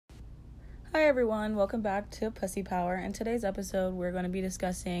Hi everyone, welcome back to Pussy Power. In today's episode, we're going to be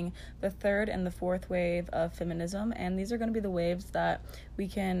discussing the third and the fourth wave of feminism, and these are going to be the waves that we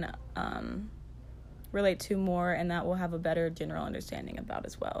can relate to more and that we'll have a better general understanding about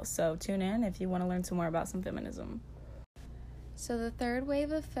as well. So tune in if you want to learn some more about some feminism. So the third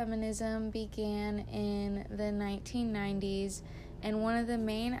wave of feminism began in the 1990s, and one of the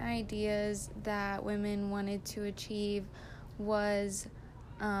main ideas that women wanted to achieve was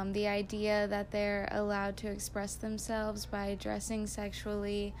the idea that they're allowed to express themselves by dressing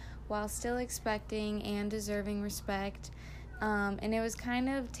sexually while still expecting and deserving respect. And it was kind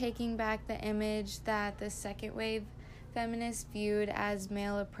of taking back the image that the second wave feminists viewed as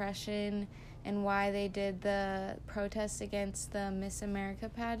male oppression and why they did the protests against the Miss America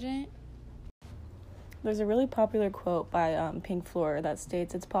pageant. There's a really popular quote by Pink Floor that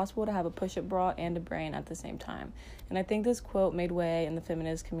states, "It's possible to have a push-up bra and a brain at the same time." And I think this quote made way in the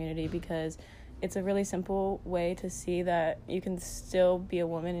feminist community because it's a really simple way to see that you can still be a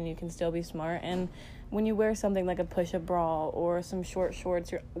woman and you can still be smart. And when you wear something like a push-up bra or some short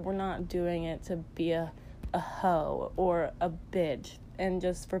shorts, we're not doing it to be a hoe or a bitch and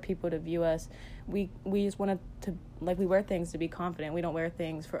just for people to view us. We just want to, like, we wear things to be confident. We don't wear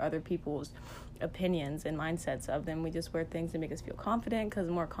things for other people's opinions and mindsets of them. We just wear things to make us feel confident, because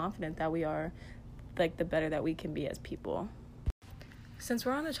the more confident that we are, like, the better that we can be as people. Since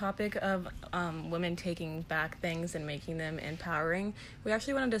we're on the topic of women taking back things and making them empowering, we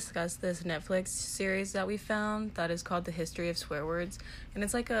actually want to discuss this Netflix series that we found that is called The History of Swear Words. And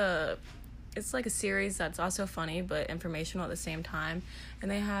it's like a series that's also funny but informational at the same time.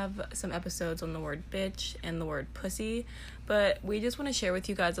 And they have some episodes on the word bitch and the word pussy. But we just want to share with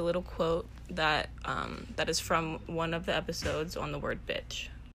you guys a little quote that is from one of the episodes on the word bitch.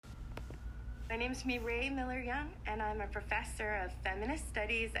 My name is Mireille Miller-Young, and I'm a professor of feminist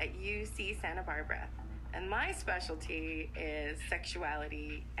studies at UC Santa Barbara. And my specialty is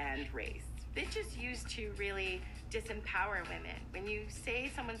sexuality and race. Bitch is used to really disempower women. When you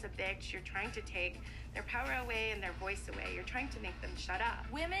say someone's a bitch, you're trying to take their power away and their voice away. You're trying to make them shut up.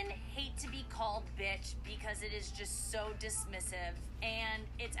 Women hate to be called bitch because it is just so dismissive, and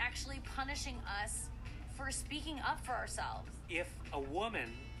it's actually punishing us for speaking up for ourselves. If a woman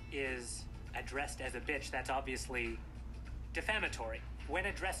is addressed as a bitch, that's obviously defamatory. When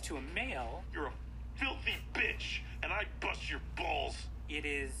addressed to a male, "You're a filthy bitch, and I bust your balls," it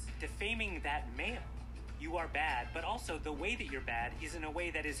is defaming that male. You are bad, but also the way that you're bad is in a way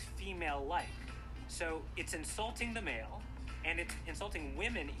that is female-like. So it's insulting the male, and it's insulting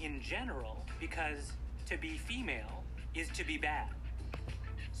women in general, because to be female is to be bad.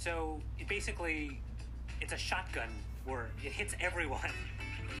 So it's a shotgun word. It hits everyone.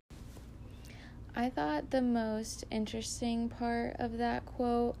 I thought the most interesting part of that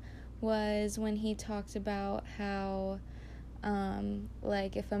quote was when he talked about how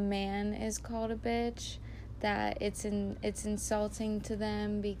if a man is called a bitch, that it's insulting to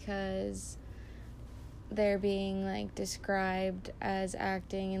them because they're being described as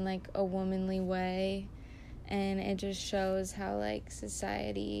acting in a womanly way, and it just shows how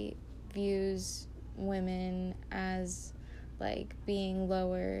society views women as being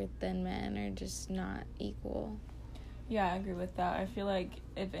lower than men, or just not equal. Yeah, I agree with that. I feel like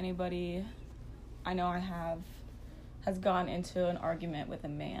if anybody I know has gone into an argument with a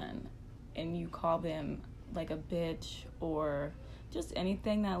man and you call them a bitch or just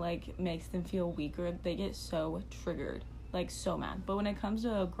anything that makes them feel weaker, they get so triggered, so mad. But when it comes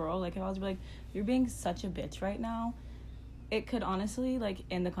to a girl, if I was "You're being such a bitch right now," it could honestly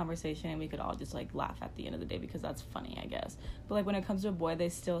end the conversation and we could all just laugh at the end of the day because that's funny, I guess. But when it comes to a boy, they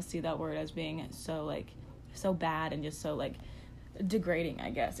still see that word as being so bad and just so degrading, I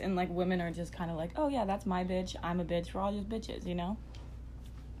guess. And women are just kind of "Oh yeah, that's my bitch, I'm a bitch, we're all just bitches," you know?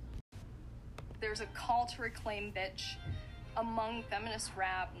 There's a call to reclaim bitch among feminist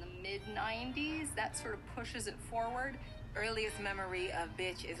rap in the mid-90s that sort of pushes it forward. Earliest memory of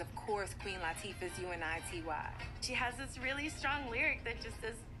bitch is, of course, Queen Latifah's UNITY. She has this really strong lyric that just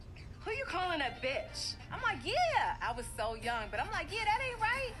says, "Who you calling a bitch?" I'm like, yeah, I was so young, but I'm like, yeah, that ain't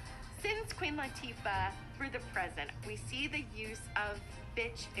right. Since Queen Latifah through the present, we see the use of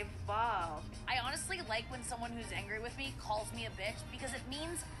bitch evolve. I honestly like when someone who's angry with me calls me a bitch because it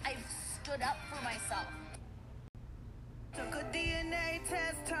means I've stood up for myself. Took a DNA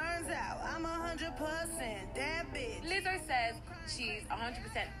test, turns out I'm 100% that bitch. Lizzo says she's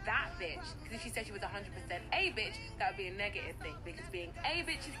 100% that bitch, because if she said she was 100% a bitch, that would be a negative thing, because being a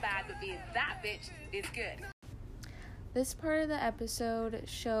bitch is bad, but being that bitch is good. This part of the episode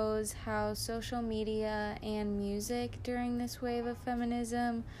shows how social media and music during this wave of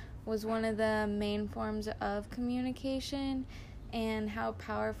feminism was one of the main forms of communication, and how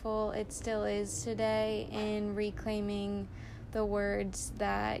powerful it still is today in reclaiming the words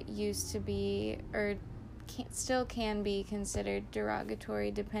that used to be or still can be considered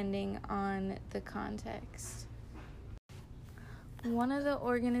derogatory depending on the context. One of the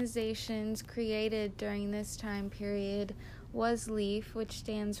organizations created during this time period was LEAF, which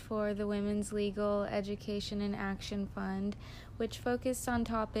stands for the Women's Legal Education and Action Fund, which focused on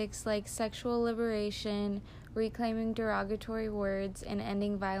topics like sexual liberation, reclaiming derogatory words, and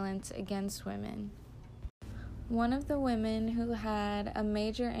ending violence against women. One of the women who had a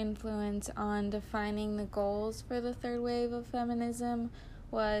major influence on defining the goals for the third wave of feminism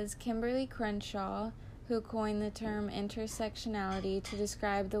was Kimberly Crenshaw, who coined the term intersectionality to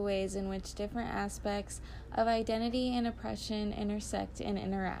describe the ways in which different aspects of identity and oppression intersect and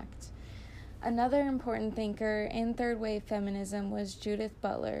interact. Another important thinker in third wave feminism was Judith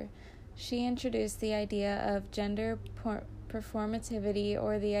Butler. She introduced the idea of gender performativity,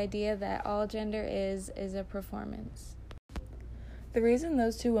 or the idea that all gender is a performance. The reason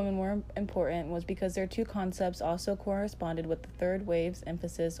those two women were important was because their two concepts also corresponded with the third wave's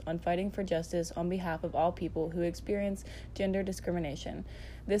emphasis on fighting for justice on behalf of all people who experience gender discrimination.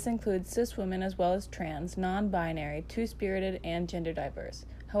 This includes cis women as well as trans, non-binary, two-spirited, and gender diverse.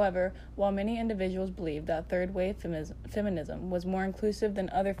 However, while many individuals believed that third wave feminism was more inclusive than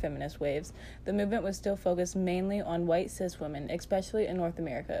other feminist waves, the movement was still focused mainly on white cis women, especially in North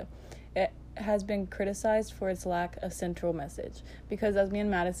America. It has been criticized for its lack of central message, because as me and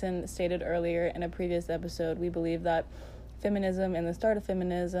Madison stated earlier in a previous episode, we believe that feminism and the start of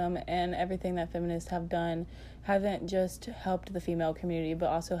feminism and everything that feminists have done haven't just helped the female community, but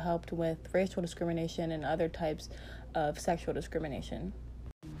also helped with racial discrimination and other types of sexual discrimination.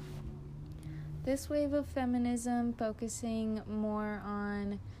 This wave of feminism, focusing more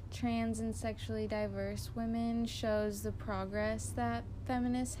on trans and sexually diverse women, shows the progress that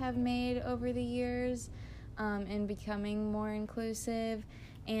feminists have made over the years in becoming more inclusive,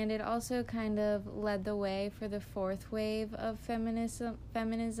 and it also kind of led the way for the fourth wave of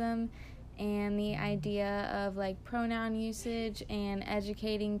feminism and the idea of like pronoun usage and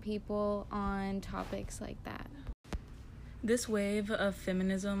educating people on topics like that. This wave of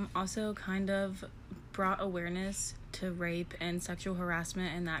feminism also kind of brought awareness to rape and sexual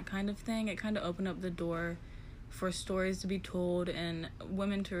harassment and that kind of thing. It kind of opened up the door for stories to be told and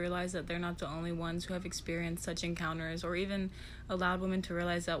women to realize that they're not the only ones who have experienced such encounters, or even allowed women to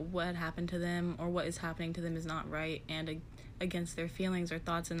realize that what had happened to them or what is happening to them is not right and against their feelings or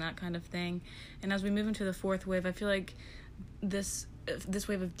thoughts and that kind of thing. And as we move into the fourth wave, I feel like this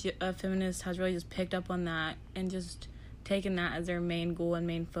wave of feminists has really just picked up on that and just taken that as their main goal and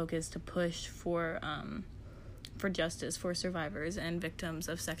main focus to push for justice for survivors and victims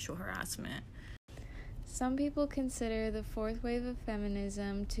of sexual harassment. Some people consider the fourth wave of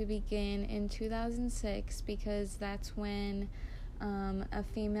feminism to begin in 2006 because that's when a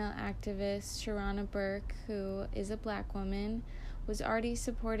female activist, Sharana Burke, who is a black woman, was already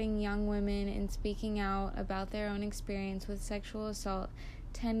supporting young women and speaking out about their own experience with sexual assault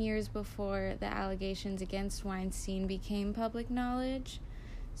 10 years before the allegations against Weinstein became public knowledge.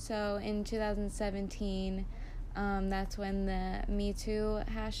 So in 2017, that's when the Me Too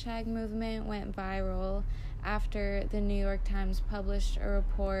hashtag movement went viral after the New York Times published a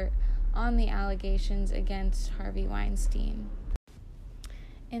report on the allegations against Harvey Weinstein.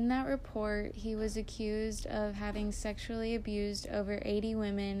 In that report, he was accused of having sexually abused over 80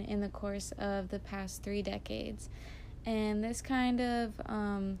 women in the course of the past 3 decades. And this kind of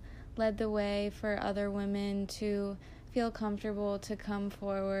led the way for other women to feel comfortable to come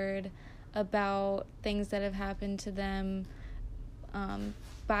forward about things that have happened to them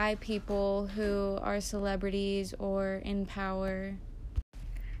by people who are celebrities or in power.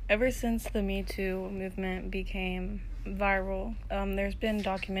 Ever since the Me Too movement became viral, there's been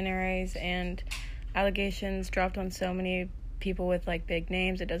documentaries and allegations dropped on so many people with like big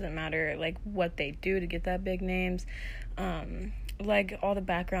names. It doesn't matter like what they do to get that big names, like all the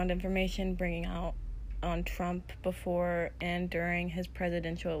background information bringing out on Trump before and during his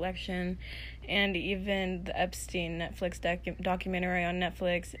presidential election, and even the Epstein Netflix documentary on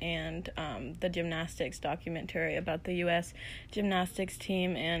Netflix, and the gymnastics documentary about the U.S. gymnastics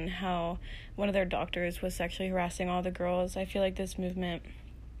team and how one of their doctors was sexually harassing all the girls. I feel like this movement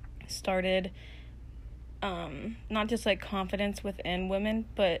started not just like confidence within women,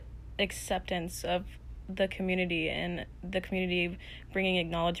 but acceptance of the community, and the community bringing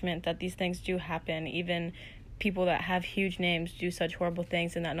acknowledgement that these things do happen, even people that have huge names do such horrible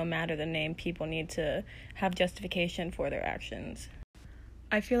things, and that no matter the name, people need to have justification for their actions.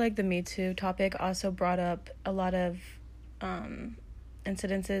 I feel like the Me Too topic also brought up a lot of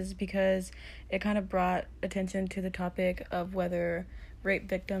incidences, because it kind of brought attention to the topic of whether rape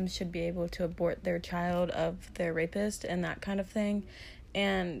victims should be able to abort their child of their rapist and that kind of thing.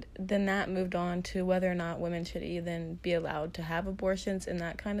 And then that moved on to whether or not women should even be allowed to have abortions and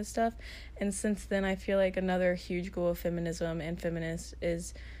that kind of stuff. And since then, I feel like another huge goal of feminism and feminists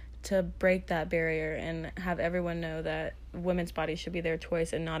is to break that barrier and have everyone know that women's bodies should be their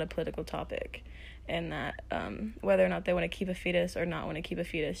choice and not a political topic. And that whether or not they want to keep a fetus or not want to keep a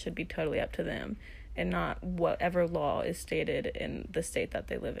fetus should be totally up to them, and not whatever law is stated in the state that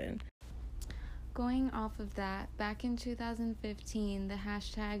they live in. Going off of that, back in 2015, the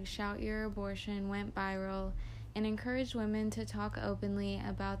hashtag #ShoutYourAbortion went viral and encouraged women to talk openly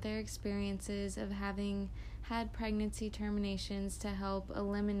about their experiences of having had pregnancy terminations to help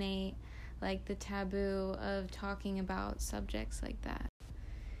eliminate the taboo of talking about subjects like that.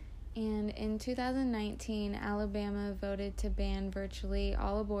 And in 2019, Alabama voted to ban virtually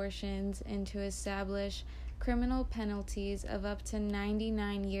all abortions and to establish criminal penalties of up to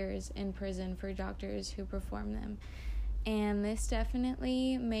 99 years in prison for doctors who perform them. And this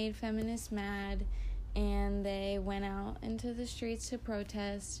definitely made feminists mad, and they went out into the streets to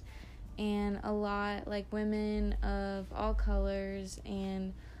protest, and a lot, women of all colors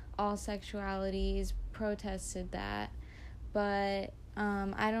and all sexualities protested that. But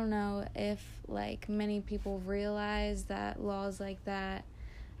I don't know if many people realize that laws like that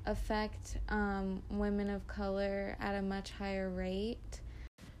affect women of color at a much higher rate.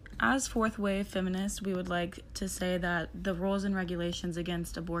 As fourth wave feminists, we would like to say that the rules and regulations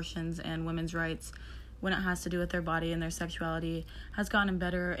against abortions and women's rights when it has to do with their body and their sexuality has gotten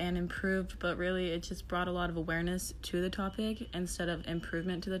better and improved, but really it just brought a lot of awareness to the topic instead of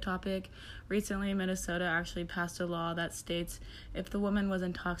improvement to the topic. Recently, Minnesota actually passed a law that states if the woman was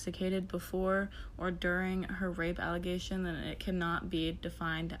intoxicated before or during her rape allegation, then it cannot be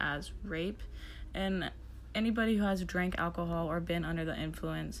defined as rape. And anybody who has drank alcohol or been under the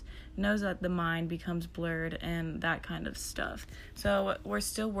influence knows that the mind becomes blurred and that kind of stuff. So we're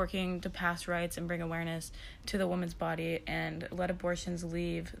still working to pass rights and bring awareness to the woman's body and let abortions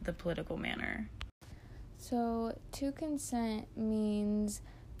leave the political manner. So to consent means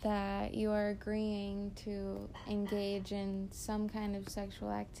that you are agreeing to engage in some kind of sexual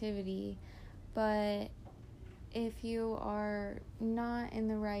activity, but if you are not in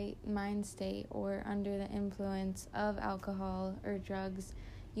the right mind state or under the influence of alcohol or drugs,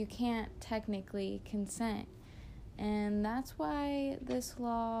 you can't technically consent. And that's why this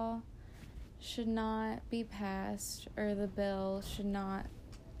law should not be passed, or the bill should not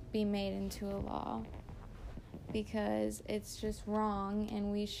be made into a law, because it's just wrong,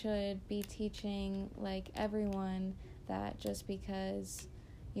 and we should be teaching everyone that just because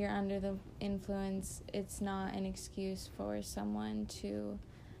you're under the influence, it's not an excuse for someone to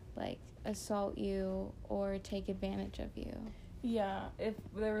assault you or take advantage of you. Yeah, if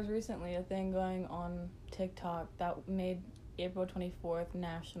there was recently a thing going on TikTok that made April 24th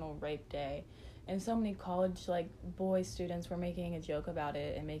National Rape Day, and so many college boy students were making a joke about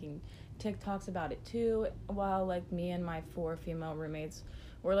it and making TikToks about it too, while me and my 4 female roommates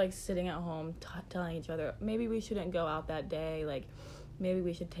were sitting at home telling each other maybe we shouldn't go out that day, maybe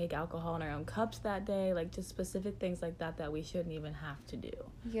we should take alcohol in our own cups that day, just specific things like that we shouldn't even have to do.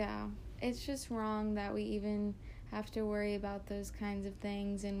 Yeah, it's just wrong that we even have to worry about those kinds of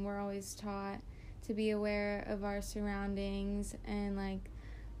things, and we're always taught to be aware of our surroundings, and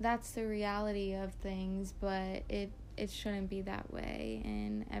that's the reality of things, but it shouldn't be that way,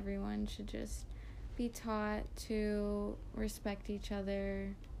 and everyone should just be taught to respect each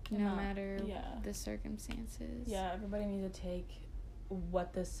other no matter the circumstances. Yeah, everybody needs to take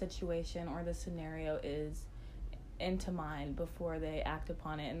what the situation or the scenario is into mind before they act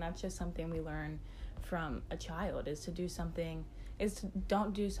upon it, and that's just something we learn from a child, is to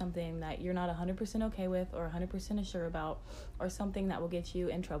don't do something that you're not 100% okay with or 100% sure about, or something that will get you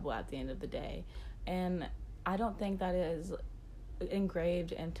in trouble at the end of the day. And I don't think that is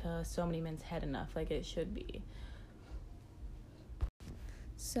engraved into so many men's head enough like it should be.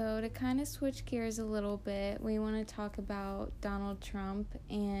 So to kind of switch gears a little bit, we want to talk about Donald Trump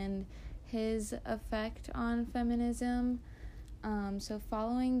and his effect on feminism. So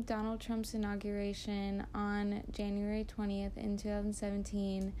following Donald Trump's inauguration on January 20th in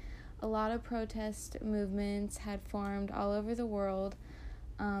 2017, a lot of protest movements had formed all over the world.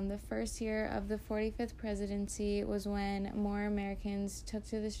 The first year of the 45th presidency was when more Americans took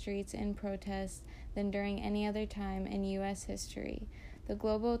to the streets in protest than during any other time in U.S. history. The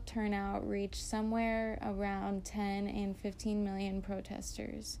global turnout reached somewhere around 10 and 15 million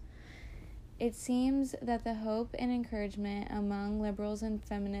protesters. It seems that the hope and encouragement among liberals and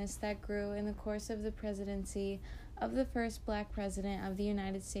feminists that grew in the course of the presidency of the first black president of the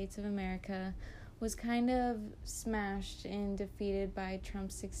United States of America was kind of smashed and defeated by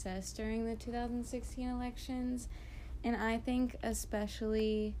Trump's success during the 2016 elections. And I think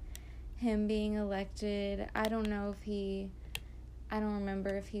especially him being elected, I don't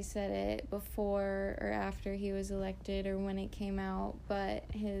remember if he said it before or after he was elected or when it came out, but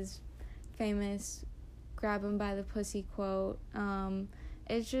his famous grab him by the pussy quote,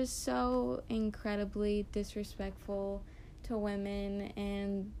 it's just so incredibly disrespectful to women,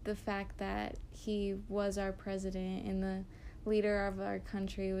 and the fact that he was our president and the leader of our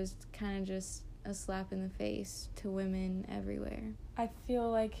country was kind of just a slap in the face to women everywhere. I feel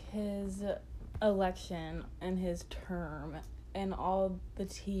like his election and his term and all the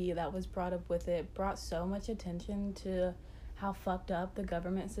tea that was brought up with it brought so much attention to how fucked up the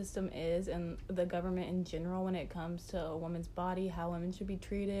government system is and the government in general when it comes to a woman's body, how women should be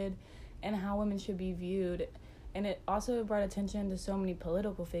treated, and how women should be viewed. And it also brought attention to so many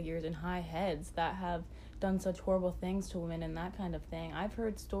political figures and high heads that have done such horrible things to women and that kind of thing. I've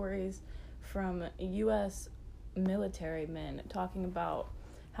heard stories from U.S. military men talking about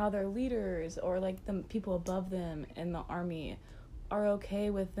how their leaders or like the people above them in the army are okay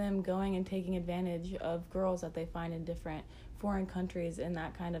with them going and taking advantage of girls that they find in different foreign countries and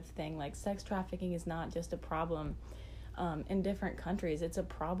that kind of thing. Like, sex trafficking is not just a problem in different countries. It's a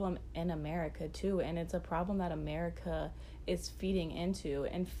problem in America too, and it's a problem that America is feeding into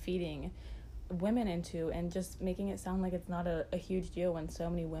and feeding women into, and just making it sound like it's not a huge deal when so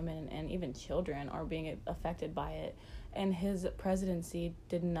many women and even children are being affected by it. And his presidency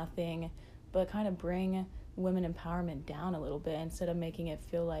did nothing but kind of bring women empowerment down a little bit, instead of making it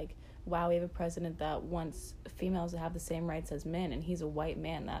feel like, wow, we have a president that wants females to have the same rights as men, and he's a white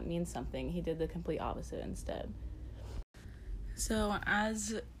man, that means something. He did the complete opposite instead. So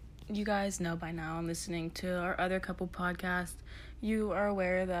as you guys know by now, and listening to our other couple podcasts, you are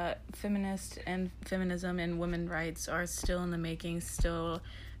aware that feminists and feminism and women's rights are still in the making, still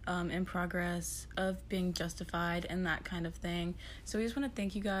in progress of being justified and that kind of thing. So we just want to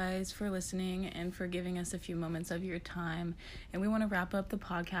thank you guys for listening and for giving us a few moments of your time. And we want to wrap up the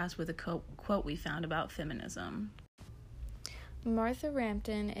podcast with a quote we found about feminism. Martha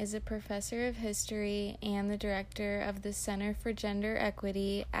Rampton is a professor of history and the director of the Center for Gender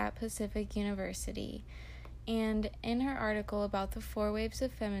Equity at Pacific University. And in her article about the 4 waves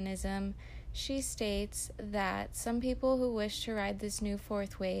of feminism, she states that some people who wish to ride this new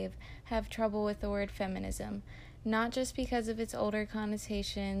 4th wave have trouble with the word feminism, not just because of its older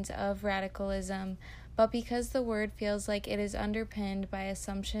connotations of radicalism, but because the word feels like it is underpinned by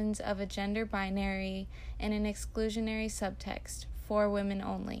assumptions of a gender binary and an exclusionary subtext, for women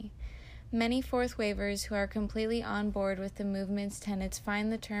only. Many 4th wavers who are completely on board with the movement's tenets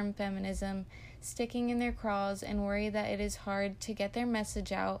find the term feminism sticking in their craws and worry that it is hard to get their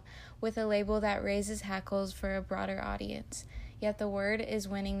message out with a label that raises hackles for a broader audience. Yet the word is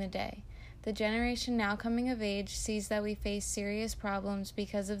winning the day. The generation now coming of age sees that we face serious problems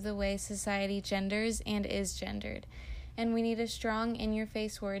because of the way society genders and is gendered, and we need a strong,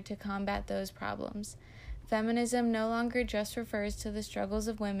 in-your-face word to combat those problems. Feminism no longer just refers to the struggles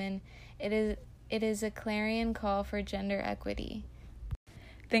of women, it is a clarion call for gender equity.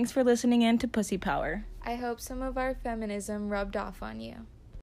 Thanks for listening in to Pussy Power. I hope some of our feminism rubbed off on you.